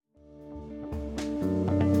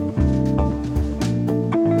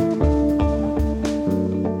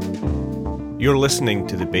You're listening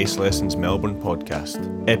to the Bass Lessons Melbourne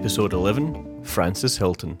podcast, episode 11, Francis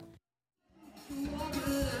Hilton.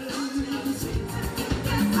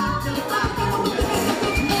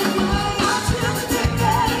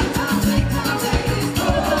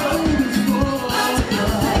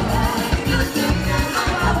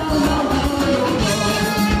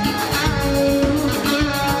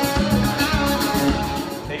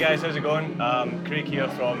 Hey guys, how's it going? Craig here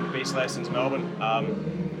from Bass Lessons Melbourne.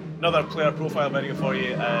 Another player profile video for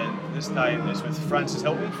you, and this time is with Francis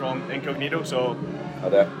Hilton from Incognito. So, Hi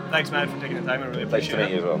there. thanks man for taking the time, I really appreciate Pleasure to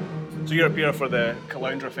meet you it. as well. So you're up here for the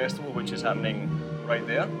Caloundra Festival, which is happening right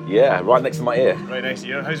there. Yeah, right next to my ear. Right next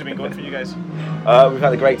year. How's it been going for you guys? We've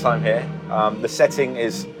had a great time here. The setting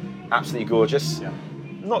is absolutely gorgeous. Yeah.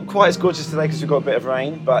 Not quite as gorgeous today because we've got a bit of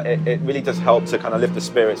rain, but it really does help to kind of lift the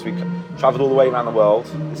spirits. We travelled all the way around the world.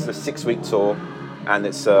 This is a 6-week tour, and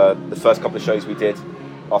it's the first couple of shows we did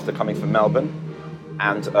after coming from Melbourne.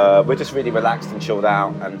 And we're just really relaxed and chilled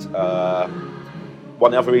out. And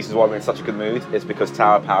one of the other reasons why we're in such a good mood is because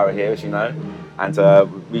Tower Power are here, as you know. And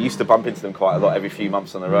we used to bump into them quite a lot every few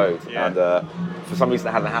months on the road. Yeah. And for some reason,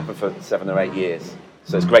 it hadn't happened for 7 or 8 years.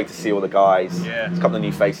 So it's great to see all the guys. Yeah. There's a couple of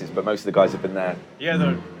new faces, but most of the guys have been there. Yeah,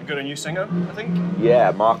 they've got a new singer, I think. Yeah,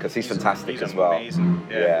 Marcus, he's fantastic he's as well. amazing.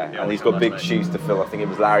 Yeah, and he's got big shoes. shoes to fill. I think it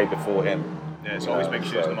was Larry before him. Yeah, it's always big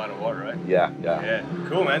shoes so- no matter what, right? Yeah. Yeah,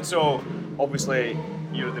 cool man. So obviously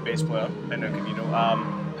you're the bass player in Incognito.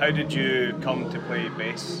 How did you come to play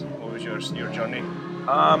bass? What was your journey?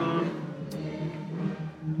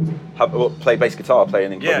 Play bass guitar, play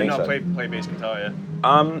in Incognito. Yeah, no, play bass guitar. Yeah.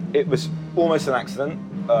 It was almost an accident.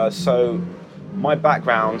 So my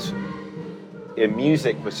background in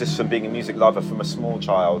music was just from being a music lover from a small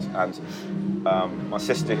child, and my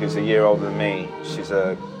sister, who's a year older than me, she's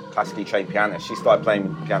a classically trained pianist. She started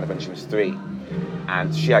playing piano when she was 3,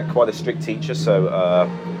 and she had quite a strict teacher, so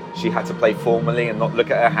she had to play formally and not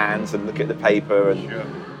look at her hands and look at the paper, and Sure.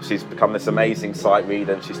 she's become this amazing sight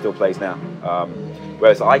reader, and she still plays now.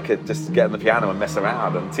 Whereas I could just get on the piano and mess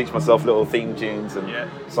around and teach myself little theme tunes and Yeah.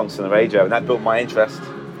 songs from the radio, and that built my interest.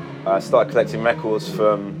 I started collecting records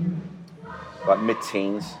from like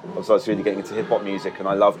mid-teens, as I was really getting into hip-hop music, and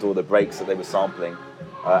I loved all the breaks that they were sampling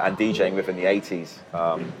and DJing with in the 80s.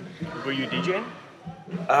 Were you DJing?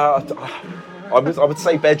 I would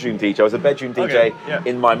say bedroom DJ. I was a bedroom DJ Okay, yeah.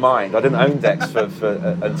 in my mind. I didn't own decks for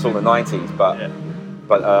until the 90s, but Yeah.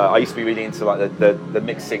 but I used to be really into like the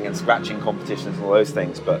mixing and scratching competitions and all those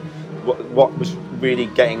things. But what was really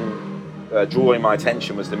drawing my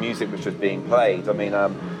attention was the music which was being played. I mean,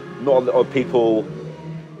 not a lot of people.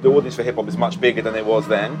 The audience for hip hop is much bigger than it was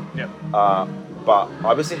then. Yeah. But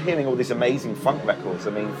I was hearing all these amazing funk records. I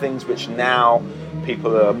mean, things which now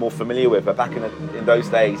people are more familiar with. But back in those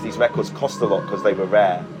days, these records cost a lot because they were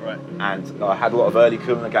rare. Right. And I had a lot of early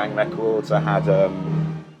Kool and the Gang records. I had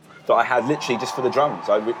literally just for the drums.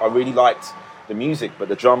 I really liked the music, but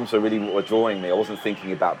the drums were really what were drawing me. I wasn't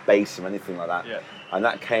thinking about bass or anything like that. Yeah. And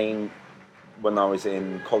that came when I was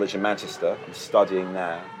in college in Manchester. I was studying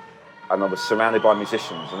there, and I was surrounded by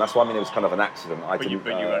musicians. And that's why, I mean, it was kind of an accident. But you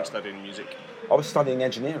weren't studying music. I was studying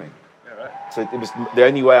engineering. Yeah, right. So it was the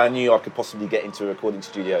only way I knew I could possibly get into a recording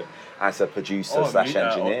studio as a producer /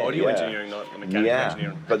 engineer. Audio yeah. engineering, not mechanical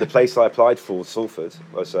engineering. But the place I applied for, Salford,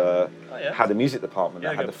 was yeah. had a music department.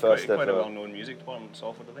 Yeah, that had the first quite a ever. well-known music department in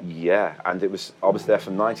Salford, I think. Yeah, and I was there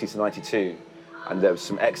from 90 to 92, and there were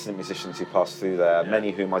some excellent musicians who passed through there. Yeah.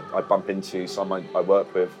 Many whom I bump into, some I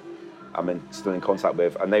work with, I'm still in contact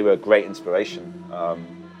with, and they were a great inspiration.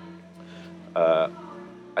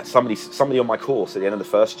 And somebody on my course at the end of the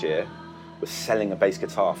first year was selling a bass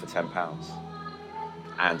guitar for £10.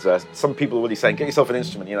 And some people were really saying, get yourself an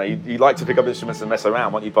instrument, you like to pick up instruments and mess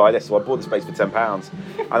around, why don't you buy this? So I bought this bass for £10.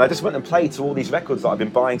 And I just went and played to all these records that I've been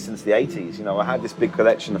buying since the 80s. I had this big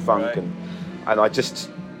collection of funk, Right. and I just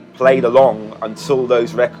played along until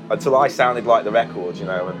until I sounded like the record,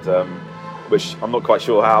 and which I'm not quite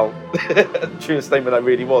sure how true a statement that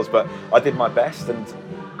really was, but I did my best, and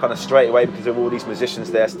kind of straight away, because there were all these musicians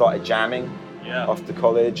there, started jamming Yeah. after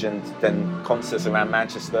college, and then concerts around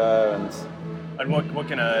Manchester, And what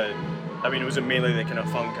kind of, I mean, was it mainly the kind of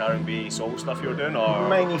funk, R&B, soul stuff you were doing, or?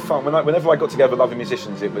 mainly funk. Whenever I got together with other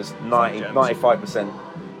musicians, it was 95%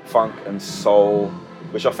 funk and soul,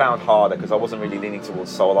 which I found harder because I wasn't really leaning towards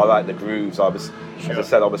soul. I like the grooves. As I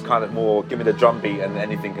said, I was kind of more, give me the drum beat and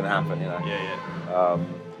anything can happen, Yeah.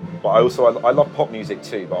 But I love pop music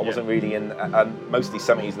too, but I wasn't really in, mostly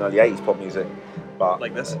 70s and early 80s pop music. But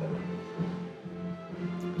Like this?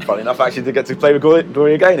 funny enough, actually, to get to play with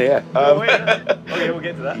Gloria Gaynor, yeah. Okay, we'll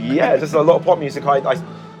get to that. Yeah, just a lot of pop music.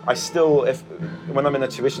 I still, when I'm in a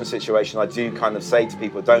tuition situation, I do kind of say to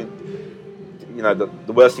people, don't, you know,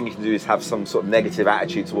 the worst thing you can do is have some sort of negative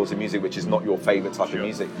attitude towards the music which is not your favourite type of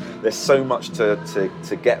music. There's so much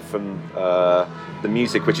to get from the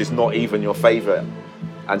music which is not even your favourite.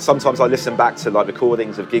 And sometimes I listen back to like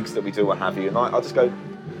recordings of gigs that we do, what have you, and I'll just go,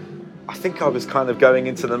 I think I was kind of going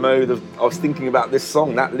into the mode of, I was thinking about this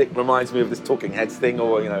song, that lick reminds me of this Talking Heads thing,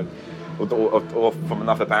 or, you know, or from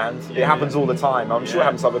another band. It happens all the time. I'm sure it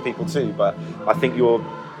happens to other people too, but I think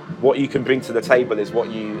what you can bring to the table is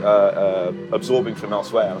what you are absorbing from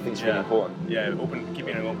elsewhere, and I think it's really important. Yeah,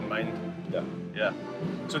 keeping an open mind. Yeah. Yeah.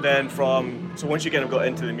 So then so once you kind of got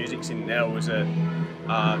into the music scene now, was it,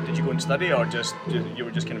 did you go and study, or you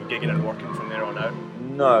were just kind of gigging and working from there on out?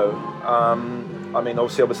 No. I mean,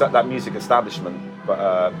 obviously I was at that music establishment,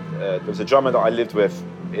 but there was a drummer that I lived with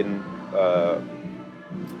in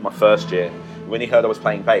my first year. When he heard I was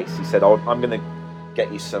playing bass, he said, I'm going to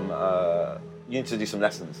get you some, you need to do some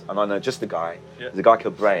lessons. And I know just the guy. There's a guy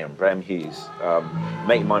called Graham Hughes,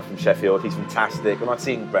 mate of mine from Sheffield. He's fantastic, and I've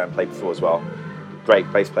seen Graham play before as well.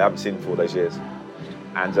 Great bass player, I haven't seen him for all those years.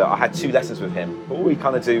 And I had 2 lessons with him. But all we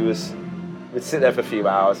kind of do was, we'd sit there for a few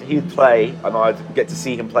hours, he'd play, and I'd get to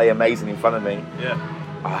see him play amazing in front of me.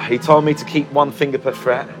 Yeah. He told me to keep 1 finger per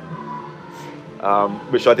fret,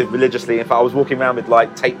 which I did religiously. In fact, I was walking around with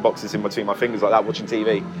like tape boxes in between my fingers like that, watching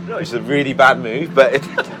TV, which is a really bad move, but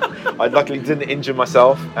I luckily didn't injure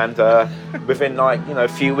myself, and within a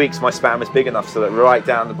few weeks my span was big enough so that right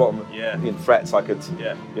down the bottom in frets I could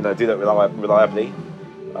do that reliably.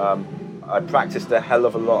 I practiced a hell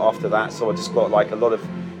of a lot after that, so I just got like a lot of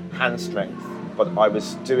hand strength, but I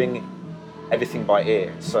was doing everything by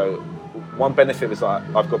ear. So one benefit was that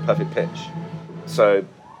I've got perfect pitch, so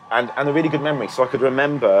and a really good memory, so I could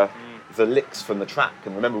remember the licks from the track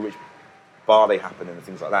and remember which bar they happen in and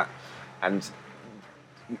things like that. And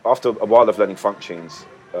after a while of learning funk tunes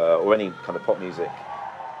or any kind of pop music,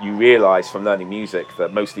 you realise from learning music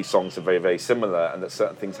that most of these songs are very, very similar, and that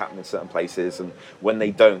certain things happen in certain places, and when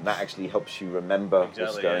they don't, that actually helps you remember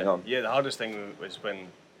what's going on. Yeah, the hardest thing was when,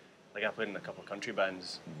 like, I played in a couple of country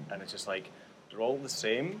bands, and it's just like, they're all the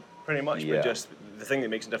same, pretty much, but just the thing that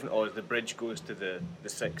makes it different is the bridge goes to the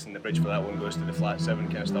 6, and the bridge for that one goes to the flat 7,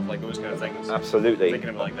 kind of stuff, like those kind of things. Absolutely. Thinking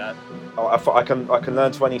of it like that. I can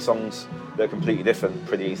learn 20 songs that are completely different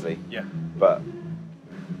pretty easily. Yeah. But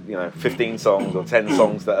 15 songs or 10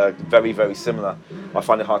 songs that are very, very similar, I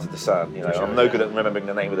find it hard to discern. I'm no good at remembering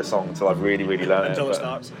the name of the song until I've really, really learned until it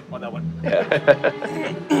starts on that one. Yeah.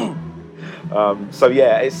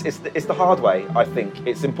 It's the hard way. I think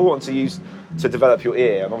it's important to develop your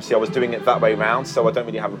ear, and obviously I was doing it that way round, so I don't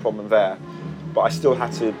really have a problem there. But I still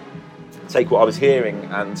had to take what I was hearing,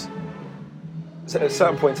 and at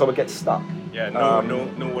certain points I would get stuck. Yeah,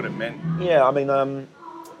 know what it meant. Yeah, I mean.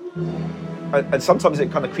 And sometimes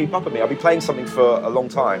it kind of creep up at me. I'll be playing something for a long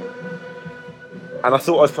time, and I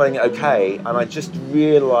thought I was playing it okay, and I just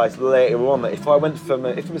realised later on that if I went from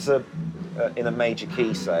if it was in a major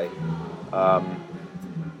key, say,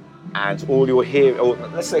 and all you're hearing, or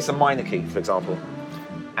let's say it's a minor key, for example,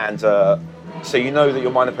 and so you know that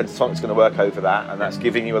your minor pentatonic is going to work over that, and that's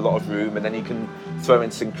giving you a lot of room, and then you can throw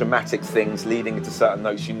in some chromatic things leading into certain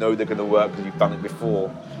notes you know they're going to work because you've done it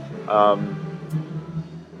before.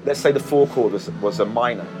 Let's say the 4 chord was a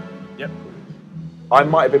minor. Yep. I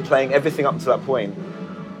might have been playing everything up to that point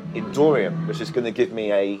in Dorian, which is going to give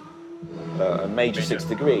me a major 6th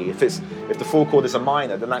degree. If the 4 chord is a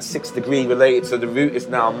minor, then that 6th degree related to the root is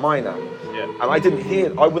now minor. Yeah. And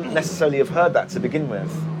I wouldn't necessarily have heard that to begin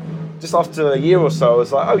with. Just after a year or so, I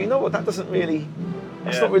was like, oh, you know what? That's not really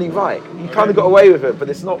right. You kind of got away with it, but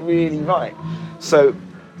it's not really right. So,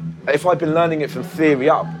 if I'd been learning it from theory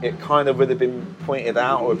up, it kind of would have been pointed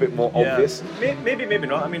out or a bit more obvious. Maybe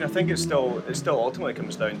not. I mean, I think it still ultimately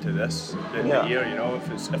comes down to this, the ear.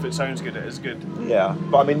 If it sounds good, it is good. Yeah,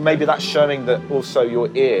 but I mean, maybe that's showing that also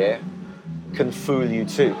your ear can fool you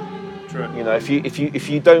too. True. If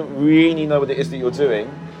you don't really know what it is that you're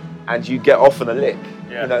doing, and you get off on a lick,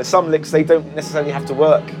 some licks they don't necessarily have to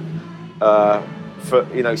work. For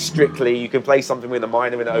strictly, you can play something with a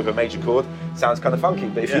minor in it over a major chord. Sounds kind of funky,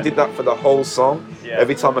 but if you did that for the whole song,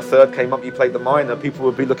 every time a third came up, you played the minor. People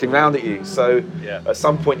would be looking around at you. So at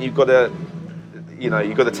some point, you've got to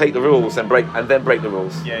take the rules and then break the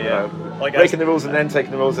rules. Like breaking the rules and then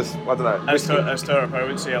taking the rules is, I don't know. As Tara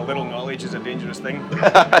would say, a little knowledge is a dangerous thing.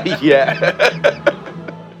 Yeah.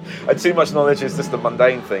 And too much knowledge is just a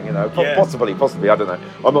mundane thing, Possibly, I don't know.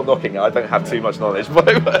 I'm not knocking it. I don't have too much knowledge by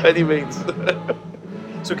any means.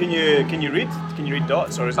 So can you read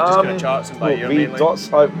dots, or is it just charts and by ear mainly?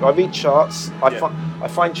 Dots. I read charts. I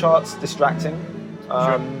find charts distracting.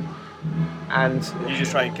 And You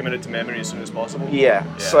just try and commit it to memory as soon as possible. yeah.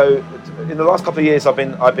 So in the last couple of years, I've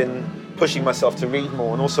been pushing myself to read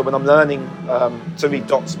more, and also when I'm learning to read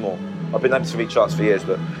dots more. I've been able to read charts for years,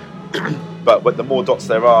 but but the more dots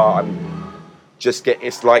there are,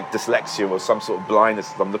 it's like dyslexia or some sort of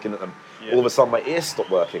blindness as I'm looking at them. Yeah. All of a sudden, my ears stop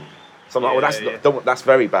working. So I'm like, well, that's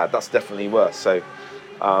very bad. That's definitely worse. So,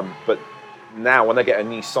 but now when I get a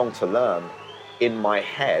new song to learn, in my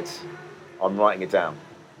head, I'm writing it down.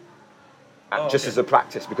 Just as a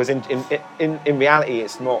practice, because in reality,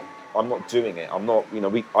 it's not. I'm not doing it. I'm not.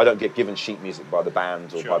 I don't get given sheet music by the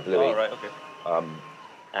band or by Bluey. Oh, right, okay.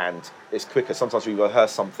 And it's quicker. Sometimes we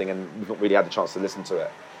rehearse something and we've not really had a chance to listen to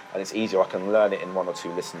it, and it's easier. I can learn it in 1 or 2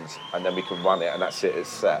 listens, and then we can run it, and that's it. It's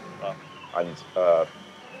set. Wow. And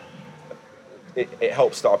it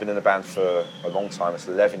helps that I've been in a band for a long time. It's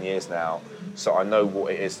 11 years now, so I know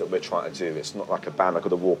what it is that we're trying to do. It's not like a band I've got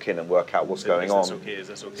to walk in and work out what's going on Is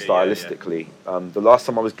this okay? stylistically. The last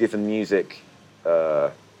time I was given music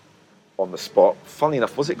on the spot, funny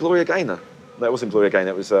enough, was it Gloria Gaynor? No, it wasn't Gloria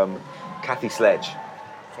Gaynor. It was Kathy Sledge,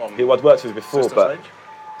 who I'd worked with before,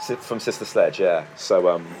 from Sister Sledge, yeah.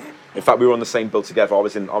 So in fact, we were on the same bill together. I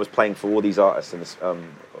was playing for all these artists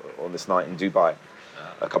on this night in Dubai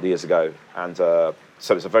a couple of years ago, and so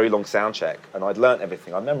it was a very long sound check, and I'd learnt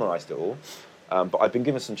everything. I memorised it all, but I'd been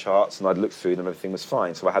given some charts, and I'd looked through them. Everything was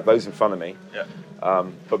fine, so I had those in front of me. Yeah.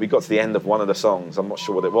 But we got to the end of one of the songs. I'm not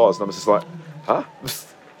sure what it was, and I was just like, "Huh?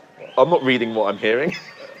 I'm not reading what I'm hearing."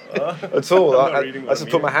 At all. I just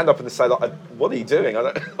put my hand up and say, like, "What are you doing?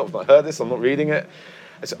 I've not heard this. I'm not reading it."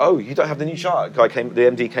 I said, "Oh, you don't have the new chart." The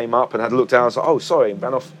MD came up and had a look down. I was like, "Oh, sorry," and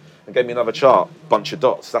ran off and gave me another chart, bunch of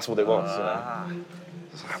dots. That's what it was.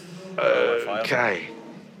 Okay.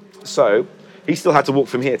 So he still had to walk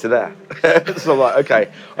from here to there. So I'm like,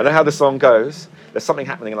 okay, I know how the song goes. There's something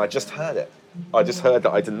happening, and I just heard it. I just heard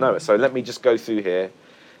that I didn't know it. So let me just go through here.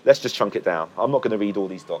 Let's just chunk it down. I'm not going to read all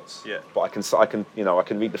these dots. Yeah. But I can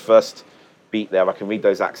read the first beat there. I can read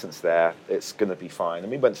those accents there. It's going to be fine.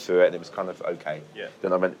 And we went through it, and it was kind of okay. Yeah.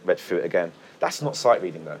 Then I read through it again. That's not sight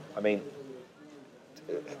reading, though. I mean,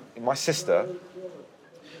 my sister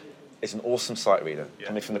is an awesome sight reader,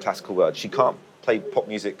 coming from the classical world. She can't play pop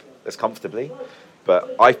music as comfortably,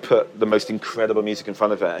 but I've put the most incredible music in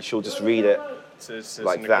front of her, and she'll just read it it's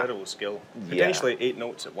like an that. Incredible skill. Potentially 8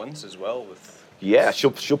 notes at once as well.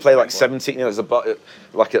 She'll play like 17. There's a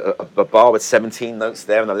bar with 17 notes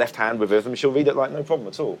there, and the left hand with rhythm. She'll read it like no problem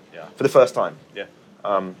at all. Yeah. For the first time. Yeah.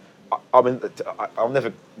 I'll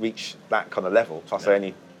never reach that kind of level. Plus, I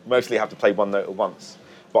only mostly have to play one note at once.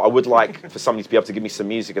 But I would like for somebody to be able to give me some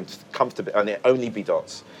music and just comfortably, and it only be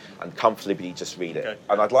dots, and comfortably just read it. Okay.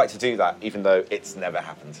 And I'd like to do that, even though it's never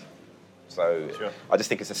happened. So I just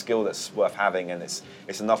think it's a skill that's worth having, and it's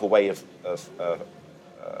another way of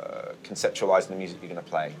conceptualizing the music you're going to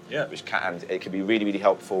play. Yeah. And it can be really, really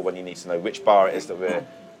helpful when you need to know which bar it is that we're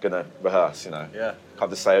going to rehearse. Yeah. Can't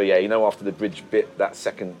just say, oh yeah, after the bridge bit, that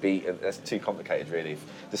second beat, and that's too complicated, really.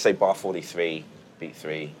 Just say bar 43, beat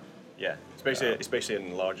 3. Yeah, especially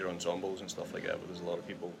in larger ensembles and stuff like that, where there's a lot of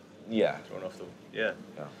people thrown off the... Yeah.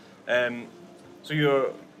 So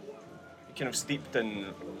you're kind of steeped in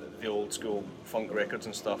the old school funk records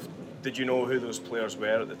and stuff. Did you know who those players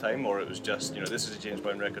were at the time, or it was just, this is a James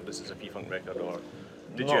Brown record, this is a P-Funk record, or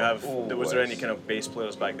was there any kind of bass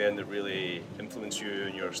players back then that really influenced you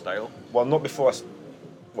and your style? Well, not before I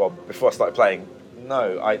started playing.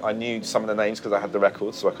 No, I knew some of the names because I had the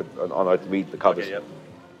records, so I'd read the covers. Okay,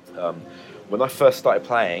 When I first started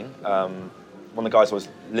playing, one of the guys I was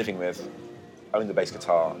living with owned the bass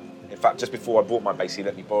guitar. In fact, just before I bought my bass, he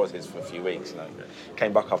let me borrow his for a few weeks.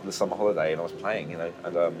 Came back after the summer holiday, and I was playing. And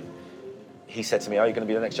he said to me, "Are you going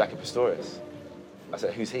to be the next Jaco Pastorius?" I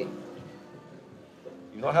said, "Who's he?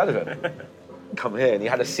 You've not heard of him? Come here." And he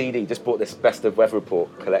had a CD. Just bought this Best of Weather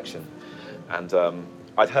Report collection, and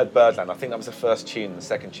I'd heard Birdland. I think that was the first tune. The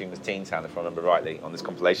second tune was Teen Town, if I remember rightly, on this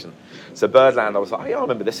compilation. So Birdland, I was like, oh, yeah, I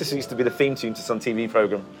remember this. This used to be the theme tune to some TV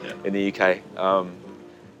program in the UK.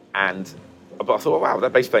 But I thought, oh, wow,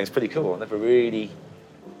 that bass playing is pretty cool. I never really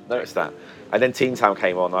noticed that. And then Teen Town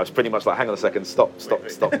came on. I was pretty much like, hang on a second, stop.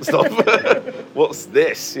 What's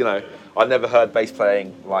this? I never heard bass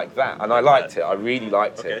playing like that, and I liked it. I really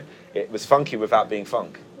liked it. It was funky without being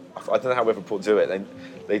funk. I don't know how Liverpool do it.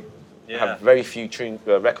 They have very few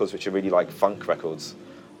records which are really like funk records.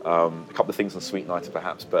 A couple of things on Sweet Nighter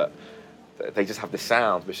perhaps, but they just have this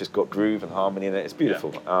sound which has got groove and harmony in it. It's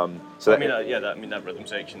beautiful. That rhythm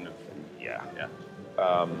section.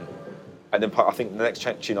 And then I think the next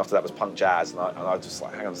tune after that was punk jazz, and I was just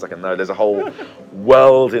like, hang on a second, no, there's a whole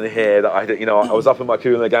world in here that I was up in my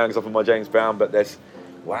Kool and the Gang, up in my James Brown, but there's,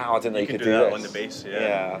 wow, I didn't know you could do that this. On the bass,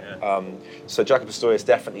 So Jaco Pastorius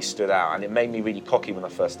definitely stood out, and it made me really cocky when I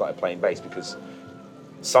first started playing bass, because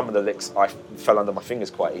some of the licks I fell under my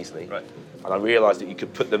fingers quite easily, right. And I realised that you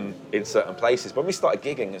could put them in certain places. But when we started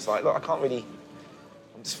gigging, it's like, look,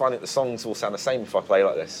 I'm just finding that the songs all sound the same if I play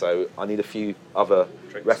like this, so I need a few other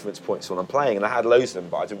reference points when I'm playing, and I had loads of them,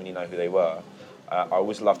 but I didn't really know who they were. I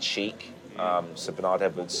always loved Chic, so Bernard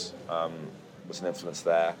Edwards was an influence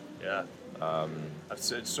there. Yeah.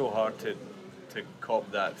 It's so hard to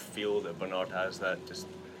cop that feel that Bernard has, that just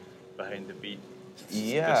behind the beat.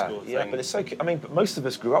 Yeah, but it's so. I mean, but most of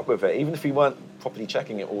us grew up with it, even if we weren't properly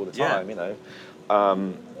checking it all the time. You know,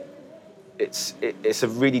 it's a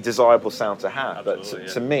really desirable sound to have. Absolutely,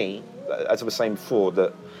 but to me, as I was saying before,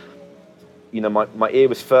 that you know, my ear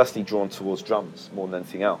was firstly drawn towards drums more than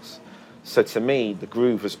anything else. So to me, the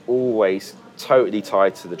groove was always totally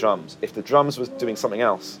tied to the drums. If the drums was doing something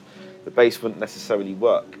else, the bass wouldn't necessarily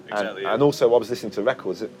work. Exactly, and also, I was listening to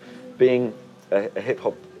records. Being a hip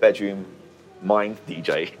hop bedroom mind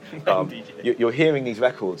DJ, you're hearing these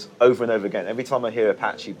records over and over again. Every time I hear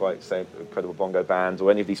Apache by, say, Incredible Bongo Band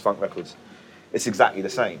or any of these funk records, it's exactly the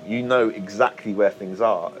same. You know exactly where things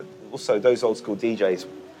are. Also, those old school DJs,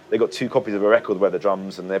 they got 2 copies of a record where the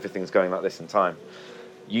drums and everything's going like this in time.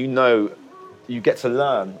 You know, you get to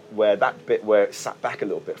learn where that bit where it sat back a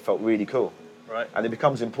little bit felt really cool. Right. And it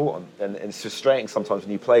becomes important, and it's frustrating sometimes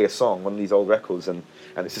when you play a song, one of these old records, and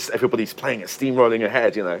it's just everybody's playing it, steamrolling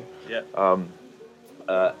ahead, you know. Yeah.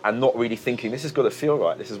 And not really thinking, this has got to feel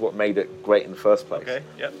right. This is what made it great in the first place. Okay.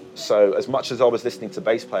 Yep. So as much as I was listening to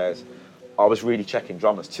bass players, I was really checking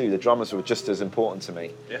drummers too. The drummers were just as important to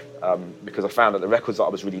me. Yeah. Because I found that the records that I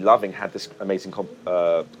was really loving had this amazing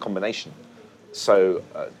combination. So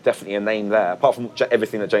definitely a name there. Apart from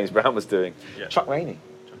everything that James Brown was doing, Chuck Rainey.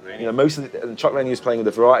 You know, Chuck Rainey was playing with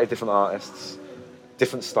a variety of different artists,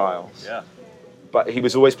 different styles. Yeah. But he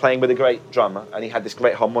was always playing with a great drummer, and he had this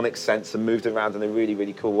great harmonic sense and moved around in a really,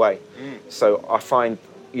 really cool way. So I find,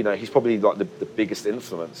 you know, he's probably like the biggest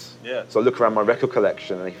influence. Yeah. So I look around my record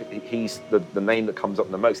collection, and he's the name that comes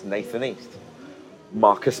up the most. Nathan East,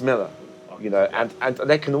 Marcus Miller, you know, and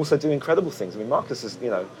they can also do incredible things. I mean, Marcus has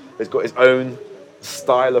got his own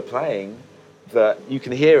style of playing, that you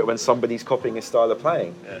can hear it when somebody's copying his style of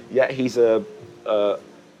playing. Yeah. Yet he's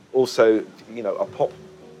also, you know, a pop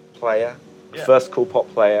player, Yeah. first cool pop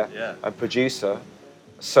player, Yeah. and producer,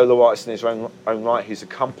 solo artist in his own right, who's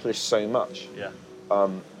accomplished so much. Yeah.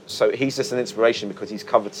 So he's just an inspiration because he's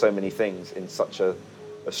covered so many things in such a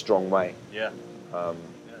strong way. Yeah.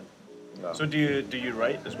 No. So do you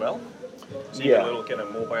write as well? So you Yeah. got a little kind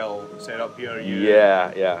of mobile setup here.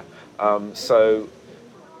 Yeah. So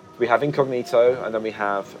we have Incognito, and then we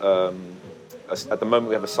have, at the moment,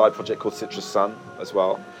 we have a side project called Citrus Sun as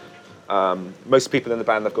well. Most people in the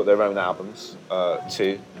band have got their own albums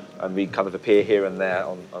too, and we kind of appear here and there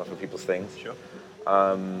on other people's things. Sure.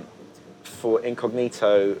 For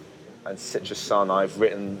Incognito and Citrus Sun, I've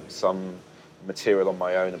written some material on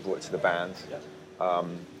my own and brought it to the band. Yeah.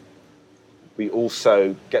 We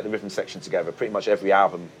also get the rhythm section together. Pretty much every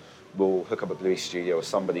album, we'll hook up a Bluey studio or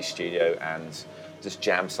somebody's studio and just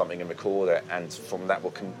jam something and record it. And from that,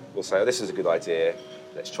 we'll say, oh, this is a good idea.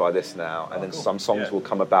 Let's try this now. And then cool. some songs will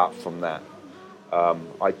come about from that.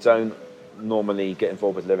 I don't normally get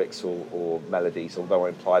involved with lyrics or melodies, although I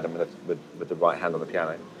imply them with the right hand on the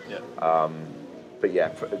piano. Yeah. But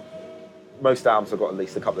yeah, most albums have got at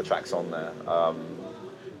least a couple of tracks on there.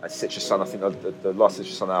 And Citrus Sun, I think the last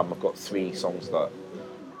Citrus Sun album, I've got 3 songs that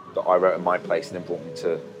I wrote in my place and then brought me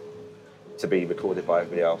to be recorded by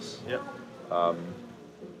everybody else. Yeah.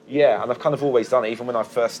 Yeah, and I've kind of always done it, even when I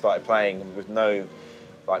first started playing with no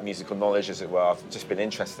like musical knowledge, as it were. I've just been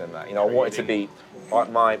interested in that. You know, I wanted to be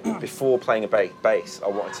before playing a bass, I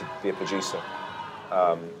wanted to be a producer,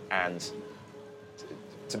 and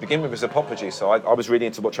to begin with, as a pop producer, I was really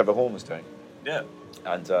into what Trevor Horn was doing. Yeah.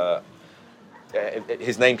 And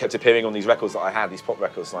his name kept appearing on these records that I had, these pop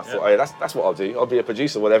records, and I thought, oh, yeah, that's what I'll do. I'll be a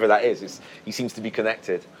producer, whatever that is. He seems to be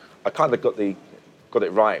connected. I kind of got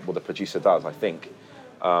it right, what the producer does, I think.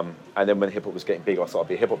 And then when hip hop was getting big, I thought I'd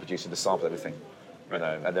be a hip hop producer to sample everything, you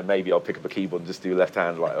know. And then maybe I'll pick up a keyboard and just do left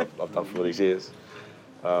hand like I've done for all these years.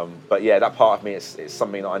 But yeah, that part of me is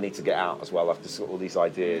something that I need to get out as well. I've just got all these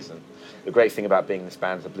ideas, and the great thing about being in this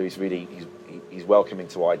band, the Blues, really, he's welcoming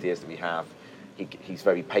to ideas that we have. He's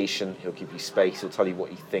very patient. He'll give you space. He'll tell you what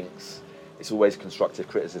he thinks. It's always constructive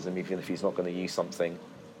criticism, even if he's not going to use something.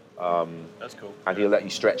 That's cool. And he'll let you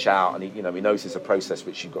stretch out, and he knows it's a process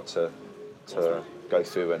which you've got to to go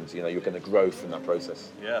through, and you know you're going to grow from that process.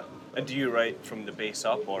 Yeah. And do you write from the bass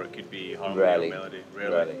up, or it could be harmony Rarely. or melody?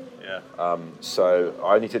 Rarely. Yeah. So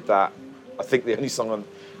I only did that. I think the only song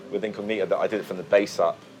with Incognito that I did it from the bass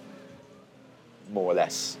up, more or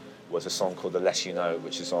less, was a song called The Less You Know,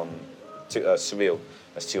 which is on Surreal.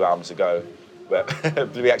 That's 2 albums ago, where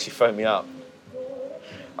Bluey actually phoned me up.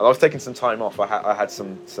 And I was taking some time off. I had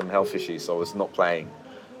some health issues, so I was not playing.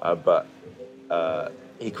 But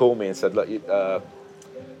he called me and said, look,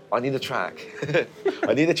 I need a track.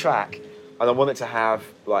 I need a track. And I want it to have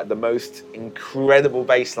like the most incredible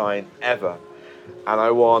bass line ever. And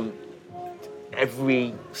I want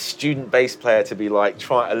every student bass player to be like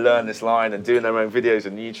trying to learn this line and doing their own videos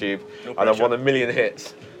on YouTube. No and I want 1 million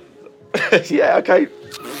hits. Yeah, okay,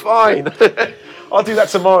 fine. I'll do that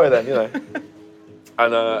tomorrow then, you know.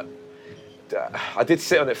 And I did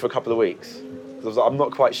sit on it for a couple of weeks. I was like, I'm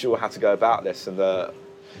not quite sure how to go about this. And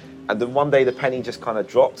then one day the penny just kind of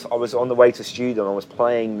dropped. I was on the way to studio and I was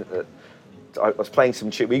playing.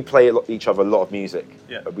 Some tune. We play each other a lot of music.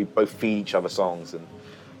 Yeah. We both feed each other songs, and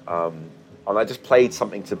I just played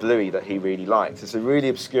something to Bluey that he really liked. It's a really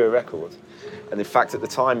obscure record, and in fact at the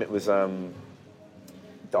time it was. I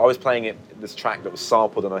was playing this track that was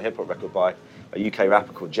sampled on a hip hop record by a UK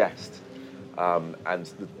rapper called Jest. And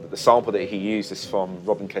the sample that he used is from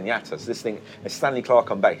Robin Kenyatta. So this thing is Stanley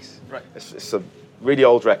Clarke on bass. Right. It's a really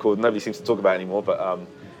old record. Nobody seems to talk about it anymore. But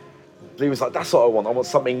Bluey was like, "That's what I want. I want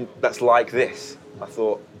something that's like this." I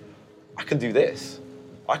thought, I can do this.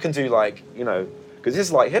 I can do like because this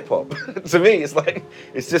is like hip hop. To me,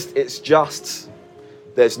 it's just.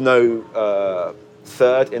 There's no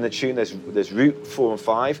third in the tune. There's root 4 and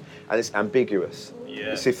 5, and it's ambiguous.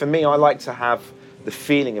 Yeah. See, for me, I like to have the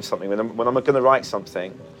feeling of something. When I'm going to write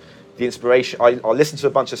something, the inspiration, I'll listen to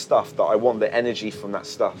a bunch of stuff that I want the energy from that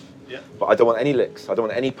stuff. Yeah. But I don't want any licks. I don't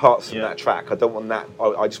want any parts from that track. I don't want that.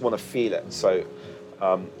 I just want to feel it. So,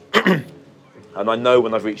 and I know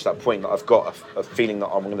when I've reached that point that I've got a feeling that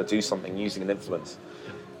I'm going to do something using an influence.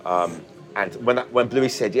 And when Bluey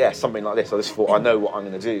said, yeah, something like this, I just thought, I know what I'm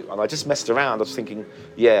going to do. And I just messed around. I was thinking,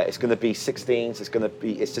 yeah, it's going to be 16s.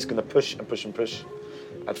 It's just going to push and push and push.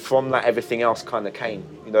 And from that, everything else kind of came.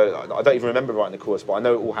 I don't even remember writing the chorus, but I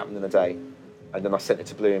know it all happened in a day. And then I sent it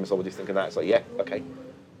to Bluey and was like, what do you think of that? It's like, yeah, okay.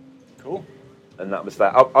 Cool. And that was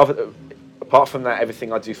that. Apart from that,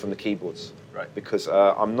 everything I do from the keyboards. Right. Because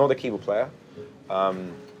I'm not a keyboard player,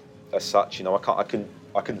 as such. I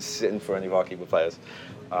couldn't sit in for any of our keyboard players.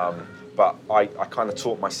 But I kind of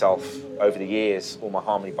taught myself over the years all my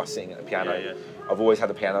harmony by sitting at a piano. Yeah. I've always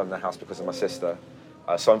had a piano in the house because of my sister.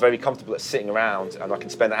 So I'm very comfortable at sitting around, and I can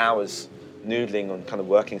spend hours noodling on kind of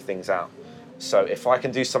working things out. So if I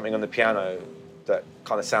can do something on the piano that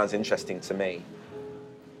kind of sounds interesting to me,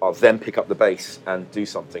 I'll then pick up the bass and do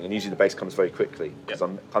something. And usually the bass comes very quickly because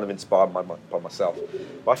I'm kind of inspired by myself.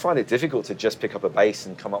 But I find it difficult to just pick up a bass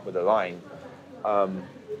and come up with a line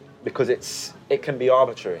because it can be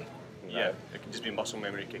arbitrary. Yeah, it can just be muscle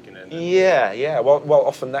memory kicking in. Yeah. Well,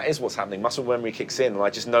 often that is what's happening. Muscle memory kicks in, and I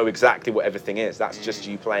just know exactly what everything is. That's just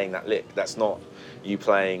you playing that lick. That's not you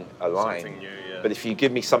playing a line. Something new, yeah. But if you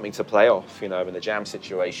give me something to play off, in a jam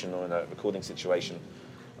situation or in a recording situation,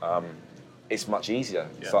 it's much easier.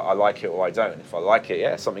 Yeah. So I like it or I don't. If I like it,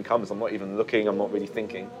 yeah, something comes. I'm not even looking. I'm not really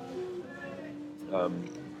thinking.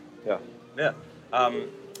 Yeah. Yeah.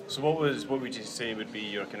 So what would you say would be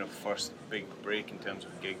your kind of first big break in terms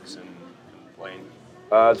of gigs and playing?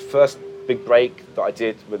 The first big break that I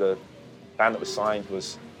did with a band that was signed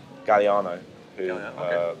was Galliano, who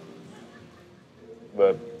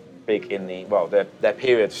were big in their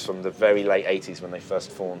period from the very late 80s when they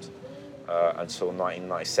first formed until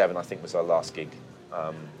 1997, I think was our last gig.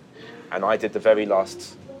 And I did the very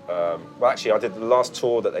last, I did the last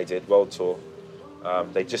tour that they did, world tour.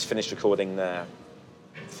 They just finished recording their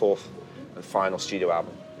 4th and final studio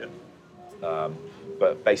album. Yeah.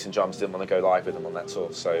 But Bass and Drums didn't want to go live with them on that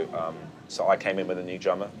tour, so I came in with a new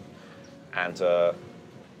drummer, and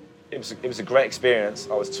it was a great experience.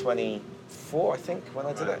 I was 24, I think, when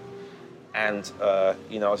I did it, and I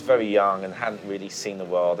was very young and hadn't really seen the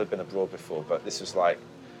world. I'd been abroad before, but this was like,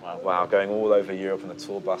 wow, going all over Europe on a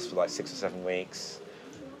tour bus for like 6 or 7 weeks.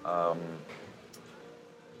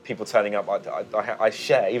 People turning up. I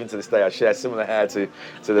share, even to this day, I share similar hair to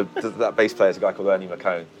that bass player, a guy called Ernie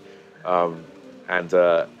McCone. And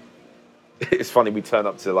it's funny, we turn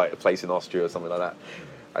up to like a place in Austria or something like that,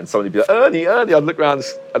 and somebody would be like, Ernie, I'd look around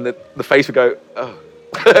and the face would go, oh,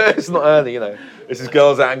 it's not Ernie, this is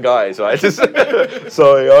girls and guys, right?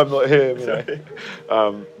 Sorry, I'm not him,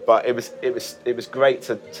 But it was great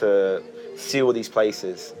to see all these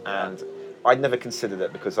places, and I'd never considered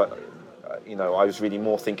it because I was really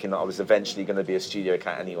more thinking that I was eventually going to be a studio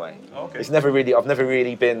cat anyway. Okay. It's never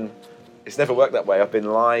worked that way. I've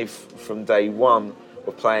been live from day one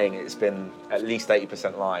of playing. It's been at least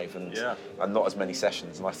 80% live and not as many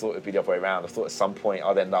sessions. And I thought it'd be the other way around. I thought at some point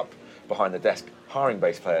I'd end up behind the desk hiring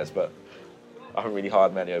bass players, but I haven't really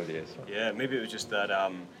hired many over the years. Yeah, maybe it was just that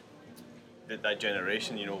that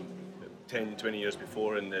generation, 10, 20 years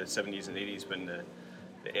before in the 70s and 80s when the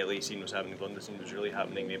LA scene was happening, the London scene was really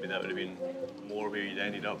happening. Maybe that would have been more where you'd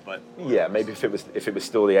ended up. But yeah, maybe if it was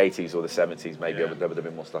still the 80s or the 70s, maybe there would have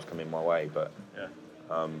been more stuff coming my way. But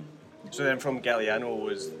so then from Galliano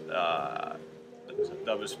was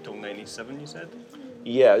that was till '97, you said?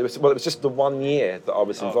 Yeah, it was just the 1 year that I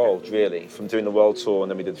was involved, really, from doing the world tour, and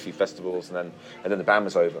then we did a few festivals, and then the band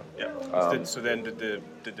was over. Yeah. So then did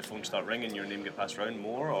the phone start ringing? Your name get passed around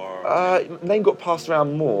more, or? Name got passed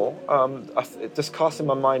around more. Just casting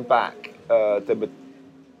my mind back, there were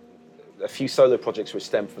a few solo projects which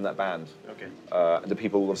stemmed from that band. Okay. The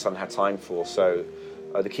people all of a sudden had time for. So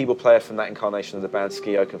the keyboard player from that incarnation of the band,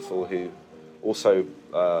 Ski Oakenfold, who also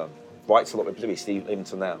writes a lot with Bluey, Steve, even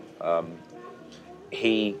till now.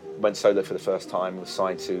 He went solo for the first time, was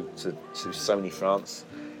signed to Sony France,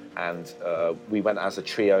 and we went as a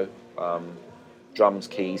trio, drums,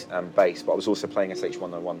 keys and bass, but I was also playing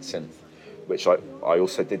SH-101 synth, which I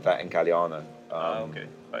also did that in Galliano. Okay.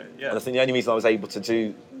 Right. Yeah. And I think the only reason I was able to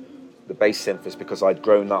do the bass synth is because I'd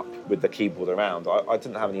grown up with the keyboard around. I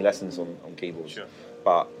didn't have any lessons on keyboards. Sure.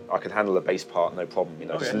 But I could handle the bass part, no problem.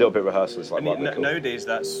 Just a little bit of rehearsal is like. I mean, nowadays,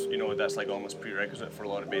 that's like almost prerequisite for a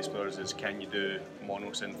lot of bass players. Is can you do mono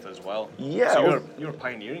synth as well? Yeah. So you're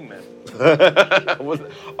pioneering, man. I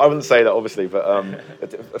wouldn't say that, obviously, but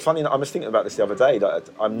funny enough, I was thinking about this the other day that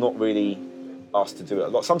I'm not really asked to do it a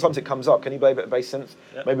lot. Sometimes it comes up. Can you play a bit of bass synth?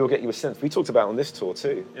 Yep. Maybe we'll get you a synth. We talked about it on this tour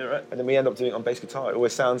too. Yeah, right. And then we end up doing it on bass guitar. It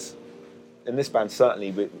always sounds, in this band certainly,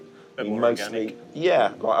 we mostly. Organic.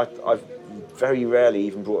 Yeah, like I've very rarely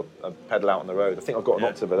even brought a pedal out on the road. I think I've got an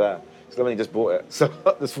Octave there, because I've only just bought it. So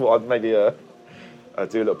I just thought I'd maybe do a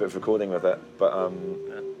little bit of recording with it. But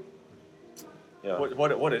yeah.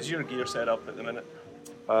 What is your gear setup at the minute?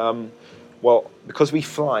 Well, because we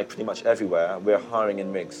fly pretty much everywhere, we're hiring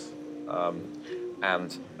in rigs.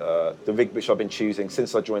 And the rig which I've been choosing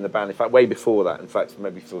since I joined the band, in fact, way before that, in fact,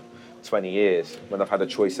 maybe for 20 years, when I've had a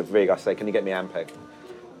choice of rig, I say, can you get me Ampeg?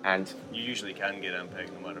 And you usually can get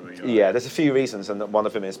Ampeg no matter where you are. Yeah, there's a few reasons, and one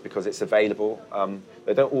of them is because it's available.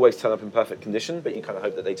 They don't always turn up in perfect condition, but you kind of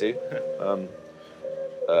hope that they do.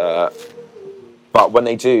 But when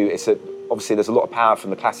they do, obviously there's a lot of power from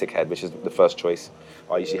the classic head, which is the first choice.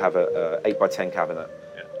 I usually have a 8x10 cabinet.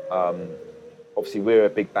 Yeah. Obviously, we're a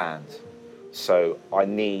big band, so I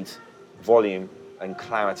need volume and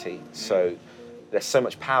clarity. So there's so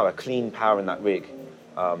much power, clean power in that rig,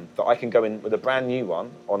 that I can go in with a brand new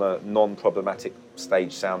one on a non-problematic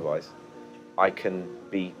stage sound-wise. I can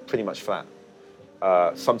be pretty much flat.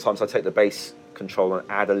 Sometimes I take the bass control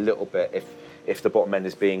and add a little bit if the bottom end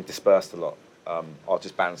is being dispersed a lot. I'll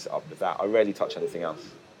just balance it up with that. I rarely touch anything else.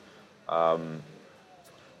 Over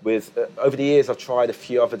the years, I've tried a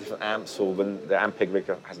few other different amps, or when the Ampeg rig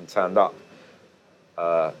hasn't turned up,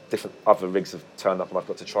 different other rigs have turned up and I've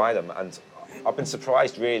got to try them. And I've been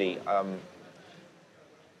surprised, really.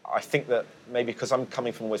 I think that maybe because I'm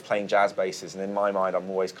coming from always playing jazz basses, and in my mind, I'm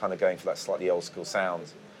always kind of going for that slightly old school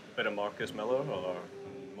sound. A bit of Marcus Miller, or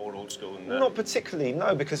more old school than that? Not particularly,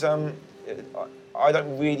 no, because I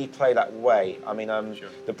don't really play that way. I mean, Sure.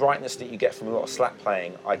 The brightness that you get from a lot of slap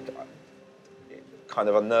playing, it kind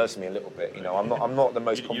of unnerves me a little bit. I'm not the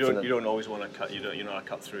most confident. You don't always want to cut. You're not a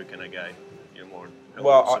cut through kind of guy. You're more.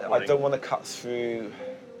 Well, I don't want to cut through.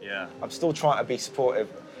 Yeah. I'm still trying to be supportive.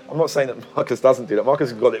 I'm not saying that Marcus doesn't do that. Marcus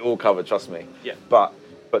has got it all covered, trust me. Yeah. But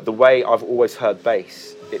the way I've always heard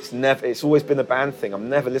bass, it's always been a band thing. I'm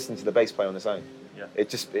never listening to the bass player on his own. Yeah.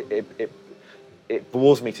 It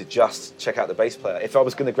bores me to just check out the bass player. If I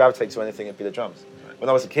was going to gravitate to anything, it'd be the drums. Right. When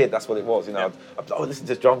I was a kid, that's what it was. Yeah. I'd listen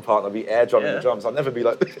to his drum part, and I'd be air drumming the drums. I'd never be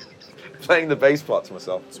like playing the bass part to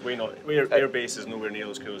myself. It's air bass is nowhere near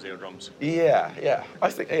as cool as air drums. Yeah. I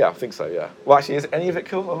think so. Yeah. Well, actually, is any of it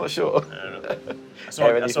cool? I'm not sure. I don't know. I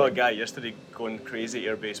saw a guy yesterday going crazy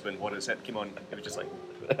air bass when What Is It came on. He was just like,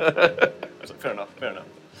 I was like, fair enough.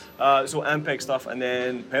 So Ampeg stuff, and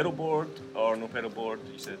then pedal board or no pedal board?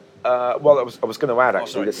 You said. Well, I was going to add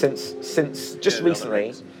actually that since just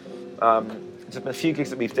recently, there's been a few gigs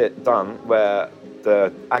that we've done where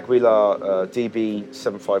the Aguilar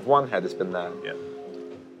DB751 head has been there. Yeah.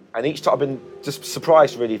 And each time I've been just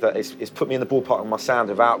surprised really that it's put me in the ballpark of my sound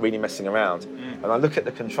without really messing around. And I look at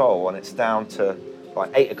the control and it's down to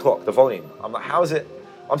like 8 o'clock, the volume. I'm like, how is it?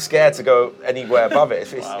 I'm scared to go anywhere above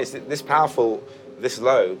it. Wow. It's this powerful, this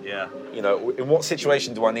low. Yeah. You know, in what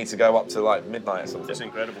situation do I need to go up to like midnight or something? It's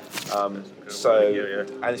incredible. And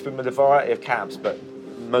it's been with a variety of cabs, but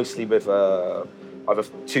mostly with either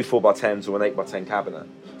two 4x10s or an 8x10 cabinet.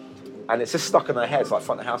 And it's just stuck in their heads, like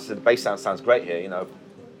front of house, the bass sounds great here, you know.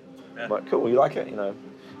 Yeah. I'm like, cool, you like it, you know.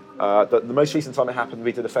 The most recent time it happened,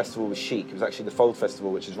 we did a festival with Chic. It was actually the Fold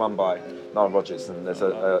Festival, which is run by Nile Rodgers, and there's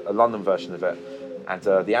a London version of it. And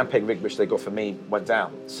the Ampeg rig which they got for me went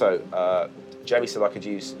down. So Jerry said I could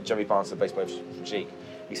use, Jerry Barnes, the bass player from Chic,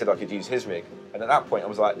 he said I could use his rig. And at that point I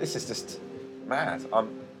was like, this is just mad.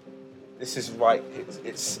 This is right,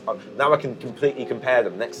 now I can completely compare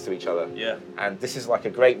them next to each other. Yeah. And this is like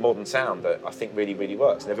a great modern sound that I think really, really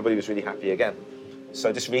works. And everybody was really happy again.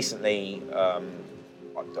 So just recently,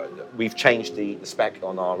 we've changed the spec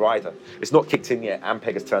on our rider. It's not kicked in yet.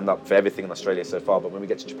 Ampeg has turned up for everything in Australia so far, but when we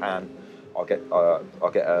get to Japan, I'll get a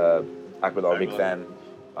Aguilar rig then.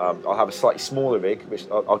 I'll have a slightly smaller rig, which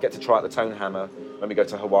I'll get to try out the Tone Hammer when we go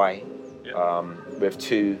to Hawaii. Yeah. With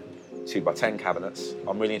two 2x10 cabinets.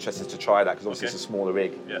 I'm really interested to try that because obviously it's a smaller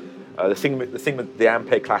rig. Yeah. The thing with the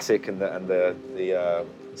Ampeg Classic and the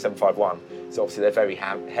 751 is obviously they're very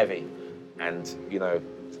heavy, and you know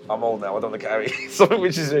I'm old now. I don't want to carry something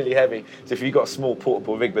which is really heavy. So if you've got a small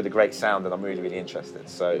portable rig with a great sound, then I'm really interested.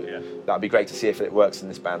 So that'd be great to see if it works in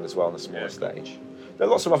this band as well on a smaller stage. There are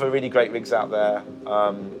lots of other really great rigs out there,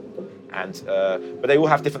 but they all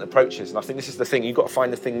have different approaches. And I think this is the thing: you've got to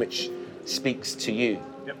find the thing which speaks to you.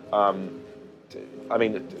 Yep. I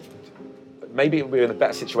mean, maybe we're in a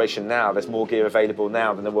better situation now. There's more gear available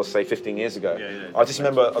now than there was, say, 15 years ago. I just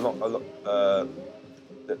remember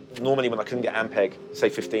normally when I couldn't get Ampeg, say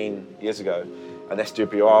 15 years ago, an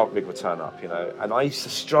SWR rig would turn up, you know, and I used to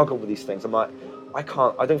struggle with these things. I'm like, I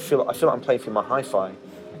feel like I'm playing through my hi-fi.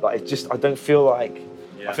 Like, I don't feel like,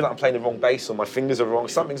 I feel like I'm playing the wrong bass or my fingers are wrong.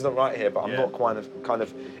 Something's not right here, but I'm not kind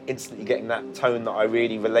of instantly getting that tone that I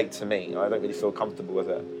really relate to me. I don't really feel comfortable with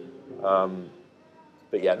it.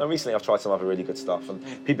 But yeah, no, recently I've tried some other really good stuff, and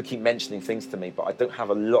people keep mentioning things to me, but I don't have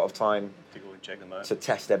a lot of time to go and check them out, to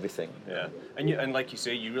test everything. Yeah, and like you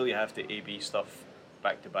say, you really have to A/B stuff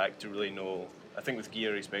back to back to really know. I think with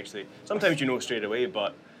gear especially, sometimes you know straight away,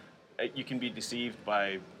 but you can be deceived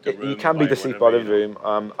by the room. You can be deceived by the room.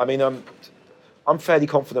 I mean, I'm fairly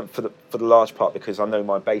confident for the large part because I know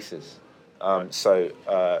my basses. So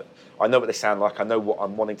I know what they sound like. I know what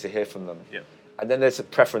I'm wanting to hear from them. Yeah. And then there's a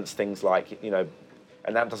preference things like, you know,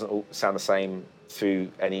 an amp doesn't all sound the same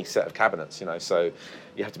through any set of cabinets, you know. So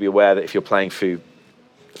you have to be aware that if you're playing through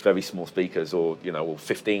very small speakers or, you know, or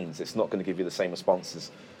 15s, it's not going to give you the same response as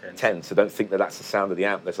 10. So don't think that that's the sound of the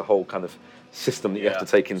amp. There's a whole kind of system that you have to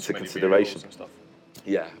take into consideration. And stuff.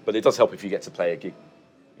 Yeah, but it does help if you get to play a gig,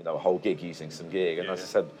 you know, a whole gig using some gear. And as I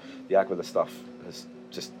said, the Aguilar stuff has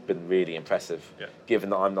just been really impressive. Yeah. Given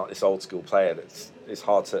that I'm not this old school player, it's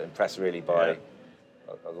hard to impress really by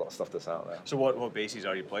a lot of stuff that's out there. So what basses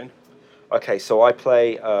are you playing? Okay, so I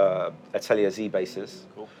play Atelier Z basses.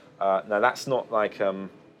 Cool. Now that's not like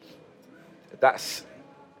that's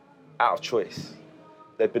out of choice.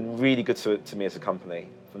 They've been really good to me as a company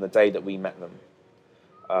from the day that we met them.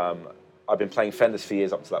 I've been playing Fenders for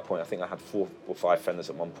years up to that point. I think I had 4 or 5 Fenders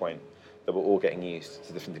at one point that were all getting used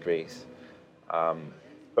to different degrees.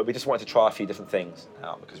 But we just wanted to try a few different things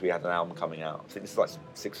out because we had an album coming out. I think this is like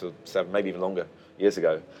 6 or 7, maybe even longer, years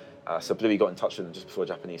ago. So Bluey got in touch with them just before a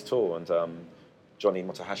Japanese tour, and Johnny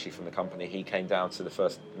Motohashi from the company, he came down to the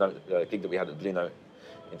first gig that we had at Blue Note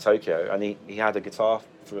in Tokyo, and he had a guitar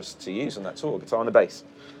for us to use on that tour, guitar and a bass.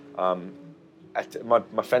 My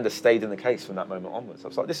Fender stayed in the case from that moment onwards. I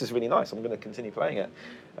was like, this is really nice, I'm going to continue playing it.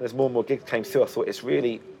 And as more and more gigs came through, I thought I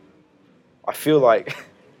feel like,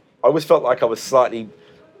 I always felt like I was slightly,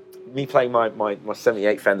 me playing my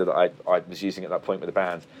 78 Fender that I was using at that point with the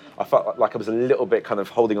band, I felt like I was a little bit kind of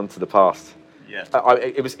holding on to the past. Yeah.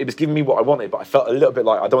 It was giving me what I wanted, but I felt a little bit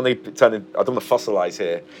like I don't want to fossilize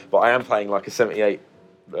here, but I am playing like a 78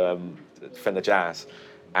 Fender Jazz,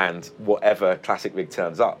 and whatever classic rig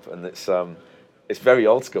turns up, and it's very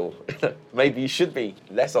old school. Maybe you should be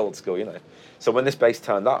less old school, you know. So when this bass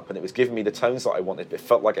turned up and it was giving me the tones that I wanted, but it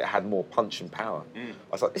felt like it had more punch and power.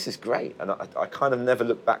 I was like, this is great, and I kind of never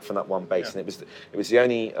looked back from that one bass, and it was the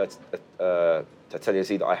only Atelier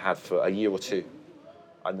Z that I had for a year or two.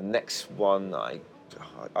 And the next one, I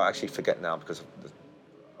actually forget now because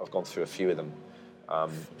I've gone through a few of them.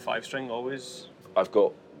 5-string always? I've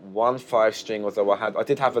got one 5-string, although I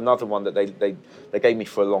did have another one that they gave me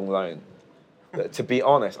for a long loan. But to be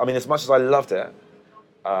honest, I mean, as much as I loved it,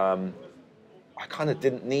 I kind of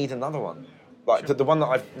didn't need another one. Like the one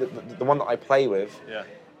that I play with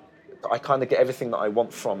I kind of get everything that I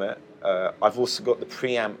want from it. I've also got the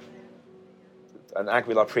preamp, an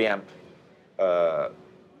Aguilar preamp.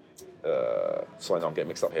 Sorry, no, I'm getting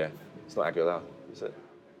mixed up here. It's not Aguilar, is it?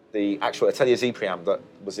 The actual Atelier Z preamp that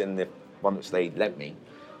was in the one which they lent me,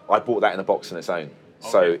 I bought that in a box on its own.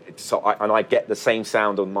 Okay. So I get the same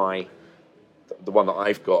sound on the one that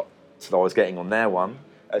I've got, that I was getting on their one.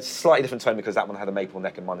 It's a slightly different tone because that one had a maple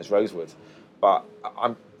neck and mine is rosewood. But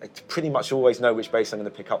I pretty much always know which bass I'm going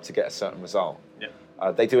to pick up to get a certain result.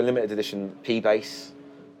 Yeah. They do a limited edition P bass,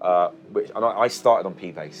 and I started on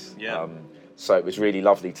P bass. Yeah. So it was really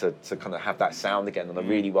lovely to kind of have that sound again on a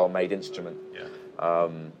really well-made instrument. Yeah.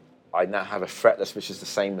 I now have a fretless, which is the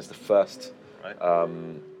same as the first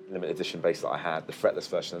limited edition bass that I had, the fretless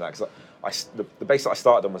version of that. Because the bass that I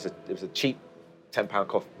started on was a cheap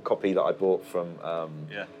 £10 copy that I bought from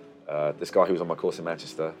this guy who was on my course in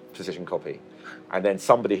Manchester, Precision Copy. And then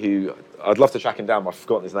somebody who, I'd love to track him down, but I've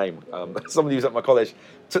forgotten his name. Somebody who was at my college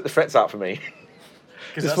took the frets out for me.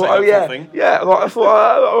 Because that's thought, a thing. Yeah, I thought,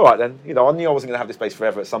 all right then. You know, I knew I wasn't going to have this bass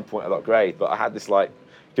forever. At some point I got grade, but I had this like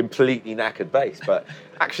completely knackered bass. But